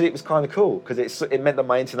actually it was kind of cool because it meant that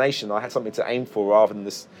my intonation, I had something to aim for rather than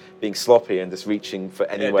this being sloppy and just reaching for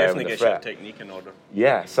anywhere in the fret. Definitely gets your technique in order.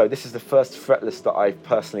 Yeah, so this is the first fretless that I've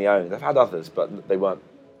personally owned. I've had others, but they weren't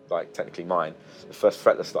like technically mine. The first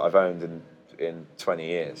fretless that I've owned in 20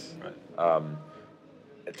 years. Right.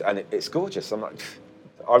 And it's gorgeous.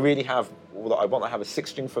 I really have all that I want. I have a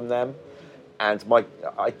 6-string from them, and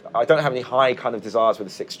I don't have any high kind of desires with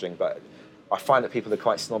a 6-string, but I find that people are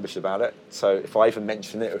quite snobbish about it. So if I even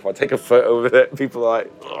mention it, or if I take a photo with it, people are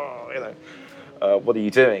like, oh, you know, what are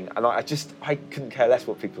you doing? And I couldn't care less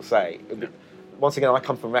what people say. Yeah. Once again, I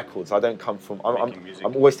come from records. I don't come from.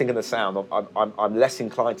 I'm always thinking of the sound. I'm less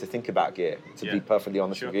inclined to think about gear. To be perfectly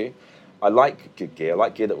honest with you, I like good gear. I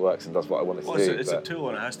like gear that works and does what I want it to do. It's a tool,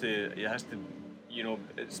 and it has to. You know,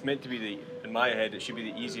 it's meant to be in my head, it should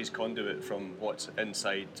be the easiest conduit from what's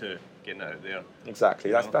inside to getting out there.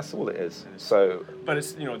 Exactly, that's all it is. But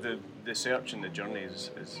it's, you know, the search and the journey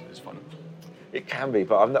is fun. It can be,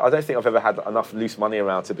 but I don't think I've ever had enough loose money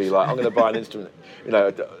around to be like, I'm going to buy an instrument. You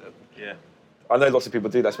know, yeah. I know lots of people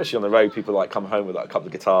do that, especially on the road. People like come home with like a couple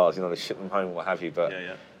of guitars, you know, they ship them home or what have you. But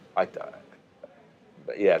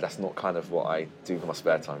but yeah, that's not kind of what I do for my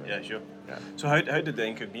spare time. Yeah, sure. Yeah. So how did the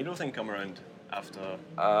Incognito thing come around? After?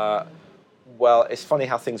 Well, it's funny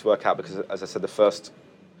how things work out because, as I said, the first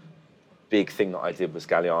big thing that I did was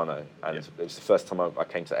Galliano, and it was the first time I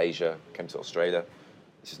came to Asia, came to Australia.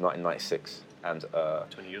 This is 1996, and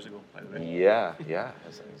 20 years ago, by the way. Yeah,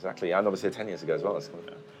 exactly, and obviously 10 years ago as well.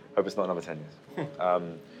 Hope it's not another 10 years.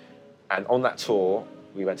 And on that tour,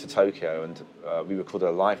 we went to Tokyo, and we recorded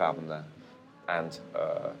a live album there. And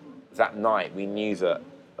that night, we knew that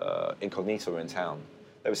Incognito were in town.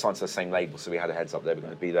 They were signed to the same label, so we had a heads up they were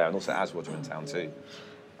going to be there, and also Aswad were in town too.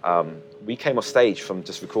 We came off stage from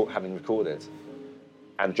just having recorded,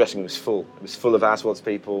 and the dressing room was full. It was full of Aswad's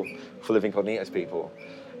people, full of Incognito's people.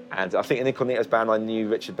 And I think in Incognito's band, I knew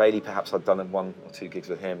Richard Bailey. Perhaps I'd done 1 or 2 gigs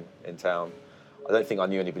with him in town. I don't think I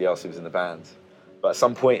knew anybody else who was in the band. But at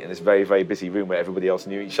some point in this very, very busy room where everybody else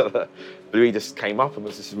knew each other, Bluey just came up and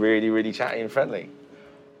was just really, really chatty and friendly.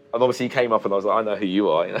 And obviously he came up and I was like, I know who you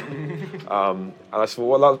are, you know. And I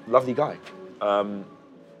thought, what a lovely guy. And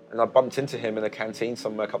I bumped into him in a canteen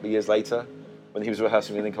somewhere a couple of years later when he was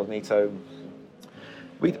rehearsing with Incognito.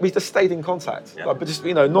 We just stayed in contact, but just,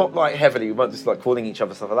 you know, not like heavily. We weren't just like calling each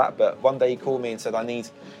other, stuff like that. But one day he called me and said, I need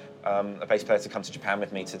a bass player to come to Japan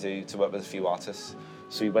with me to work with a few artists.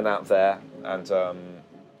 So we went out there and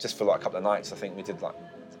just for like a couple of nights, I think we did like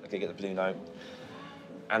a gig at the Blue Note.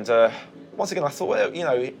 And once again, I thought, well, you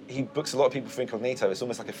know, he books a lot of people for Incognito. It's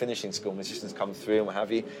almost like a finishing school. Musicians come through and what have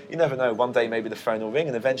you. You never know. One day maybe the phone will ring,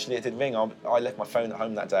 and eventually it did ring. I left my phone at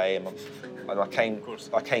home that day, and I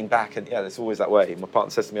came back, and yeah, it's always that way. My partner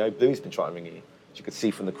says to me, "Oh, Bluey's been trying to ring you." As you could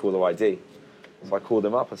see from the caller ID. So I called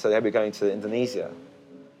him up and said, "Hey, we're going to Indonesia.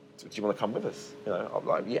 Do you want to come with us?" You know, I'm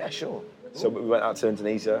like, "Yeah, sure." So we went out to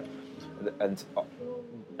Indonesia, and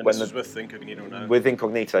this is with Incognito now? With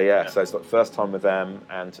Incognito, yeah. So it's the first time with them,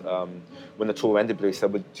 and when the tour ended, Blue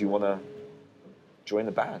said, well, do you want to join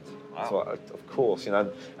the band? Wow. So of course, you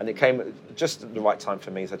know, and it came just at the right time for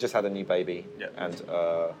me. So I just had a new baby, and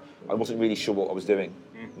I wasn't really sure what I was doing.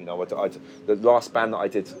 You know, the last band that I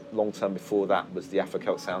did long term before that was the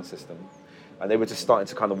Afro-Celt Sound System, and they were just starting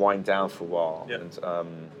to kind of wind down for a while,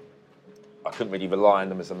 and I couldn't really rely on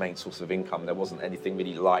them as a main source of income. There wasn't anything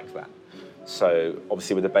really like that. So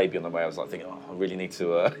obviously with the baby on the way, I was like thinking, I really need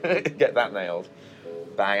to get that nailed.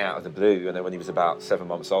 Bang, out of the blue. And then when he was about 7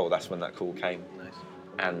 months old, that's when that call came. Nice.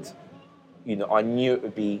 And, you know, I knew it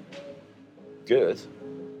would be good,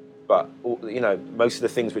 but most of the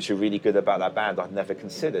things which are really good about that band I'd never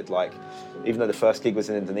considered. Like, even though the first gig was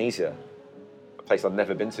in Indonesia, a place I'd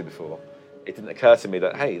never been to before, it didn't occur to me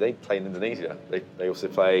that, hey, they play in Indonesia. They also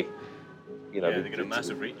play, they get a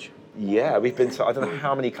massive reach. Yeah, we've been to I don't know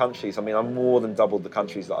how many countries. I mean, I've more than doubled the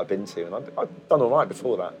countries that I've been to, and I've done all right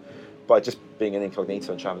before that by just being an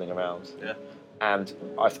incognito and travelling around. Yeah. And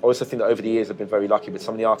I also think that over the years I've been very lucky with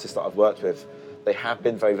some of the artists that I've worked with. They have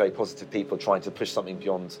been very, very positive people trying to push something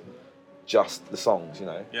beyond just the songs,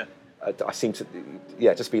 Yeah. I seem to,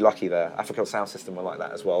 just be lucky there. Africa Sound System were like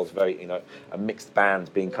that as well. It's very, a mixed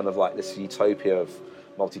band, being kind of like this utopia of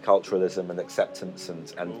multiculturalism and acceptance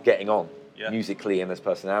and getting on musically and as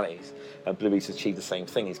personalities. And Bluey's achieved the same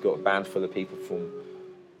thing. He's got a band full of people from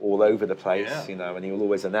all over the place, and he will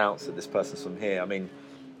always announce that this person's from here. I mean,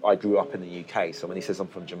 I grew up in the UK, so when he says I'm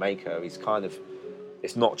from Jamaica, he's kind of,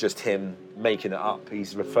 it's not just him making it up.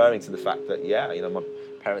 He's referring to the fact that, my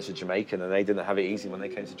parents are Jamaican and they didn't have it easy when they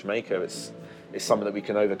came to Jamaica. It's something that we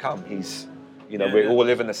can overcome. We all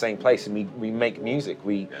live in the same place and we make music.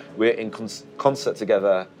 We're in concert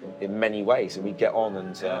together in many ways and we get on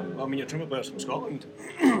and... your trumpet player's from Scotland.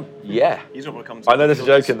 Yeah. He's overcome... I know there's a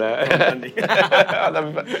joke in there. We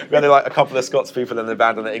had like a couple of Scots people in the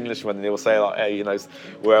band and an Englishman, and they will say like, hey,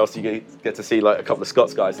 where else do you get to see like a couple of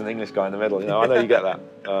Scots guys and an English guy in the middle? I know you get that.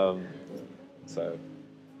 So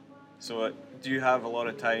do you have a lot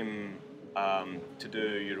of time to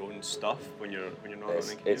do your own stuff when you're not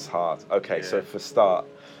running? It's hard. Okay, so for start,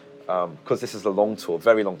 because this is a long tour,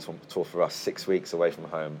 very long tour for us, 6 weeks away from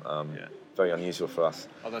home. Very unusual for us.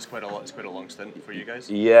 Oh, that's quite a lot. It's quite a long stint for you guys.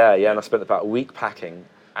 Yeah, and I spent about a week packing,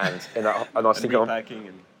 and I was thinking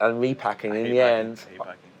repacking. In the end,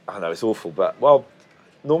 I know it's awful, but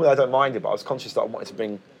normally I don't mind it, but I was conscious that I wanted to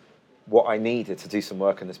bring what I needed to do some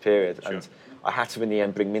work in this period, and I had to in the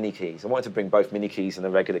end bring mini keys. I wanted to bring both mini keys and a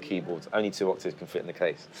regular keyboard. Only 2 octaves can fit in the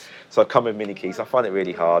case, so I've come with mini keys. I find it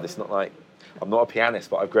really hard. It's not like I'm not a pianist,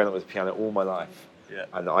 but I've grown up with a piano all my life. Yeah.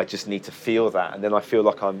 And I just need to feel that, and then I feel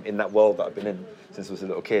like I'm in that world that I've been in since I was a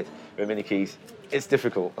little kid. With mini keys, it's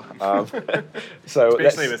difficult. So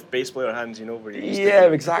especially with bass player hands, where you used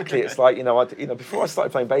to. Exactly. It's like before I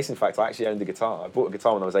started playing bass. In fact, I actually owned a guitar. I bought a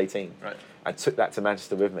guitar when I was 18, and took that to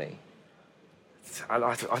Manchester with me. And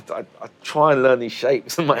I try and learn these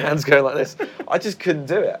shapes, and my hands go like this. I just couldn't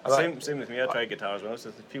do it. Same with me. I tried guitar as well. So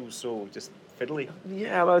it feels so just fiddly.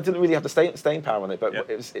 Yeah, I didn't really have the staying power on it, but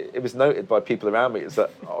it was noted by people around me is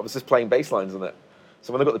that I was just playing bass lines on it.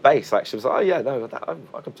 So when I got the bass, I actually was like, oh yeah, no,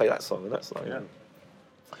 I can play that song and that song. Yeah.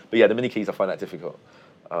 But the mini keys, I find that difficult.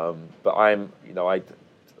 But I'm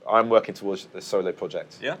working towards the solo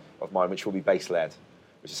project of mine, which will be bass led,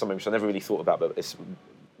 which is something which I never really thought about, but it's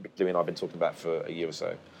Louis and I've been talking about for a year or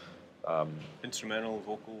so. Instrumental,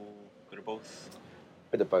 vocal, bit of both?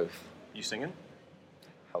 Bit of both. You singing?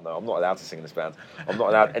 Hell no, I'm not allowed to sing in this band. I'm not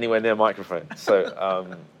allowed anywhere near a microphone. So,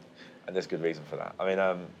 and there's good reason for that. I mean,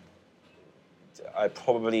 I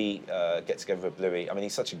probably get together with Louis. I mean,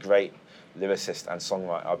 he's such a great lyricist and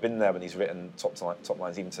songwriter. I've been there when he's written top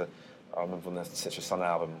lines, even to, I remember on the Citrus Sun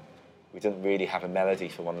album, we didn't really have a melody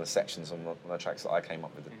for one of the sections on the tracks that I came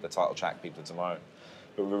up with, the title track, People of Tomorrow.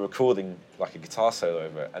 But we were recording like a guitar solo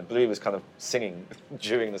over it, and Bluey was kind of singing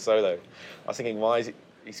during the solo. I was thinking, why is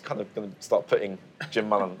he's kind of going to start putting Jim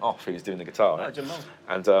Mullen off, who was doing the guitar. Right? Jim Mullen.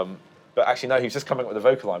 And but actually no, he was just coming up with a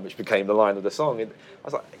vocal line, which became the line of the song. And I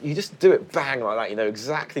was like, you just do it bang like that, you know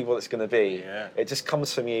exactly what it's going to be. Yeah. It just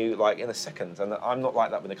comes from you like in a second, and I'm not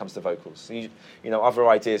like that when it comes to vocals. So other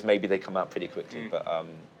ideas maybe they come out pretty quickly,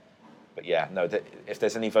 but yeah, no. If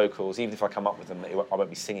there's any vocals, even if I come up with them, I won't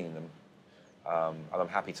be singing them. And I'm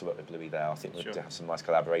happy to work with Louis there. I think we'll have some nice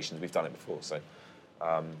collaborations. We've done it before, so.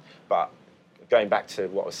 But going back to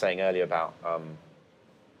what I was saying earlier about,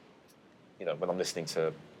 when I'm listening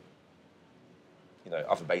to,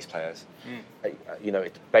 other bass players,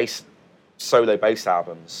 solo bass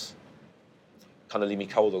albums kind of leave me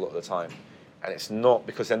cold a lot of the time, and it's not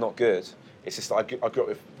because they're not good. It's just like I grew up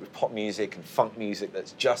with pop music and funk music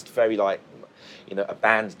that's just very like, a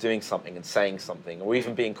band doing something and saying something, or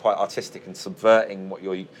even being quite artistic and subverting what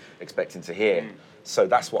you're expecting to hear. So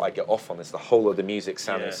that's what I get off on, is the whole of the music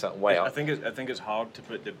sounding a certain way. I think it's hard to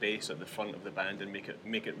put the bass at the front of the band and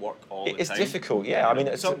make it work all the time. It's difficult, yeah. I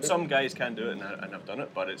mean, some guys can do it and have done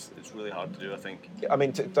it, but it's really hard to do, I think. I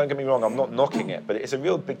mean, don't get me wrong, I'm not knocking it, but it's a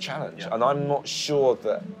real big challenge, and I'm not sure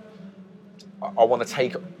that I want to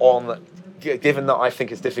take on. Given that I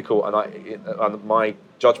think it's difficult and my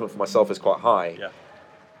judgment for myself is quite high,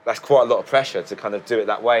 that's quite a lot of pressure to kind of do it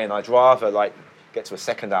that way. And I'd rather like get to a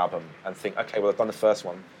second album and think, okay, well, I've done the first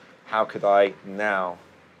one. How could I now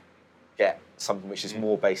get something which is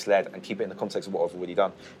more bass-led and keep it in the context of what I've already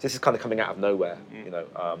done. So this is kind of coming out of nowhere, you know.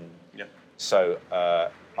 So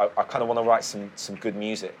I kind of want to write some good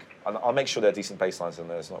music. And I'll make sure there are decent bass lines in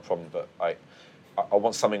there, it's not a problem, but I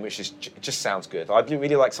want something which just sounds good. I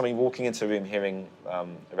really like somebody walking into a room, hearing a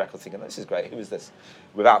record, thinking, "This is great. Who is this?"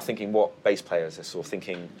 Without thinking, "What bass player is this?" or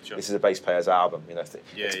thinking, "This is a bass player's album." You know,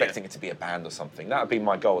 expecting it to be a band or something. That would be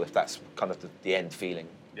my goal if that's kind of the end feeling.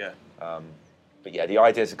 Yeah. But yeah, the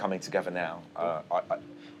ideas are coming together now.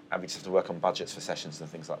 And we just have to work on budgets for sessions and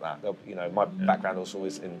things like that. You know, my background also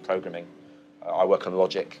is in programming. I work on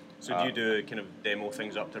Logic. So do you do kind of demo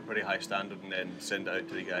things up to a pretty high standard and then send it out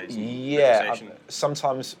to the guys? Yeah,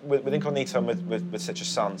 sometimes with Incognito and with Citrus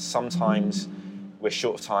Sun, sometimes we're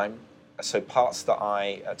short of time. So parts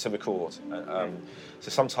that to record. So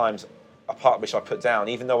sometimes a part which I put down,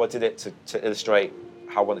 even though I did it to illustrate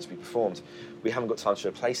how I want it to be performed, we haven't got time to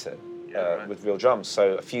replace it with real drums.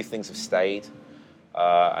 So a few things have stayed.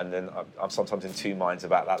 And then I'm sometimes in two minds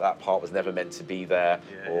about that part was never meant to be there,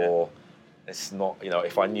 or it's not, you know,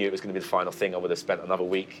 if I knew it was going to be the final thing, I would have spent another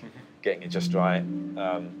week getting it just right.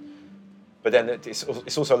 But then it's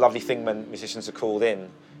also a lovely thing when musicians are called in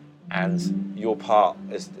and your part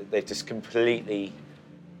is, they've just completely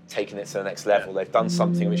taken it to the next level. They've done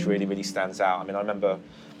something which really, really stands out. I mean, I remember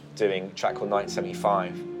doing a track called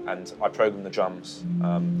 1975 and I programmed the drums.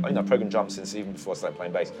 I programmed drums since even before I started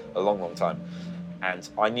playing bass, a long, long time. And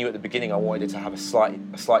I knew at the beginning I wanted it to have a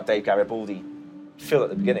slight Dave Garibaldi feel at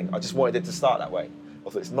the beginning. I just wanted it to start that way. I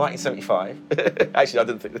thought it's 1975. Actually, I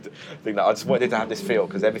didn't think that. I just wanted it to have this feel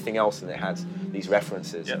because everything else in it had these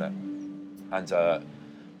references. You know? And so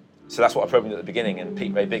that's what I programmed at the beginning. And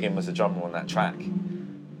Pete Ray Biggin was the drummer on that track.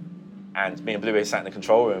 And me and Bluey sat in the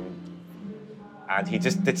control room. And he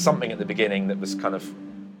just did something at the beginning that was kind of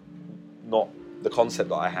not the concept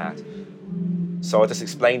that I had. So I just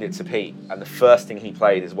explained it to Pete, and the first thing he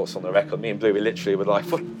played is what's on the record. Me and Bluey literally were like,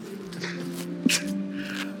 "What?"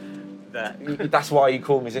 That's why you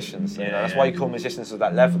call musicians. You know, that's why you call musicians at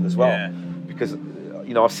that level as well. Because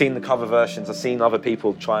you know, I've seen the cover versions. I've seen other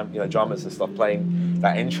people try, you know, drummers and stuff playing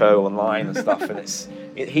that intro online and stuff, and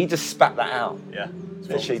he just spat that out.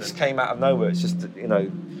 Literally just came out of nowhere. It's just, you know,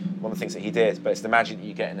 one of the things that he did, but it's the magic that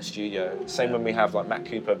you get in the studio. Same when we have like Matt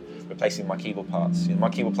Cooper replacing my keyboard parts. You know, my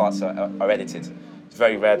keyboard parts are edited. It's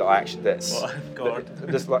very rare that I actually. There's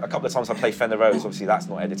like a couple of times I play Fender Rhodes. Obviously, that's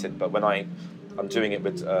not edited. But when I'm doing it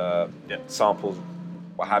with samples,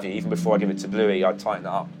 what have you, even before I give it to Bluey, I tighten it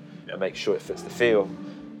up and make sure it fits the feel.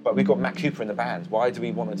 But we've got Matt Cooper in the band. Why do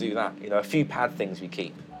we want to do that? You know, a few pad things we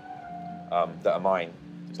keep that are mine.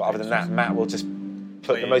 But other than that, Matt will just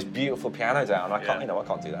put the most beautiful piano down. I can't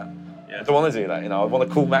do that. I don't want to do that. You know, I want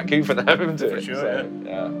to call Matt Cooper and have him do it. For sure.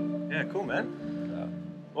 Yeah, cool, man.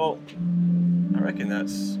 Well, I reckon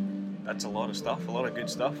that's a lot of stuff, a lot of good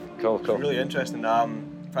stuff. Cool. It's really interesting.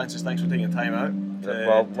 Francis, thanks for taking the time out.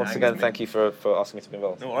 Well, once again, thank you for asking me to be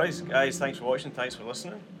involved. No worries, guys. Thanks for watching. Thanks for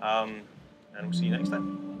listening. And we'll see you next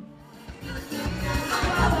time.